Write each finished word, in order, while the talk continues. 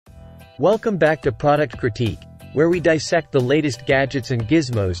Welcome back to Product Critique, where we dissect the latest gadgets and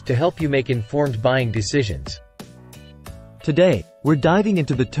gizmos to help you make informed buying decisions. Today, we're diving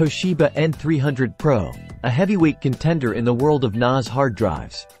into the Toshiba N300 Pro, a heavyweight contender in the world of NAS hard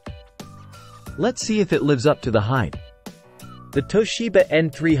drives. Let's see if it lives up to the hype. The Toshiba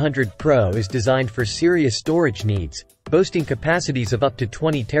N300 Pro is designed for serious storage needs, boasting capacities of up to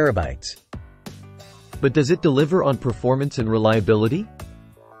 20 terabytes. But does it deliver on performance and reliability?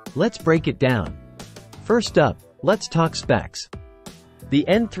 Let's break it down. First up, let's talk specs. The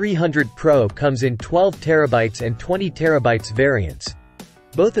N300 Pro comes in 12 terabytes and 20 terabytes variants,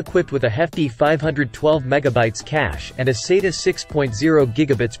 both equipped with a hefty 512 megabytes cache and a SATA 6.0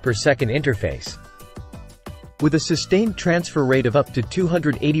 gigabits per second interface. With a sustained transfer rate of up to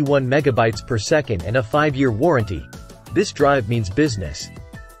 281 megabytes per second and a 5-year warranty, this drive means business.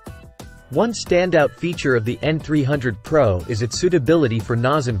 One standout feature of the N300 Pro is its suitability for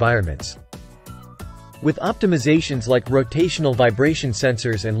NAS environments. With optimizations like rotational vibration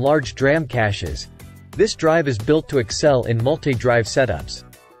sensors and large DRAM caches, this drive is built to excel in multi-drive setups.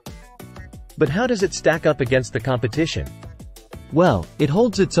 But how does it stack up against the competition? Well, it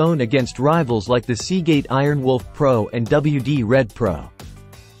holds its own against rivals like the Seagate IronWolf Pro and WD Red Pro,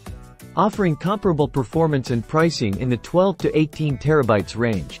 offering comparable performance and pricing in the 12 to 18 terabytes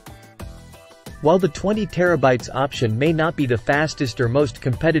range. While the 20 terabytes option may not be the fastest or most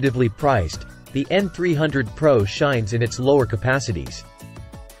competitively priced, the N300 Pro shines in its lower capacities,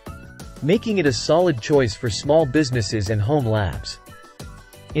 making it a solid choice for small businesses and home labs.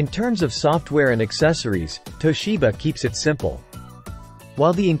 In terms of software and accessories, Toshiba keeps it simple.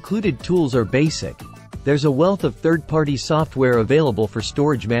 While the included tools are basic, there's a wealth of third-party software available for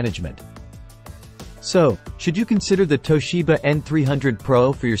storage management. So, should you consider the Toshiba N300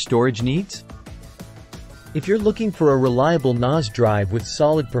 Pro for your storage needs? If you're looking for a reliable NAS drive with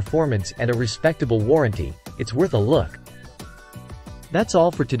solid performance and a respectable warranty, it's worth a look. That's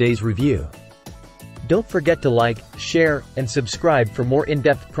all for today's review. Don't forget to like, share, and subscribe for more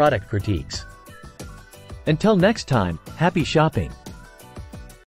in-depth product critiques. Until next time, happy shopping!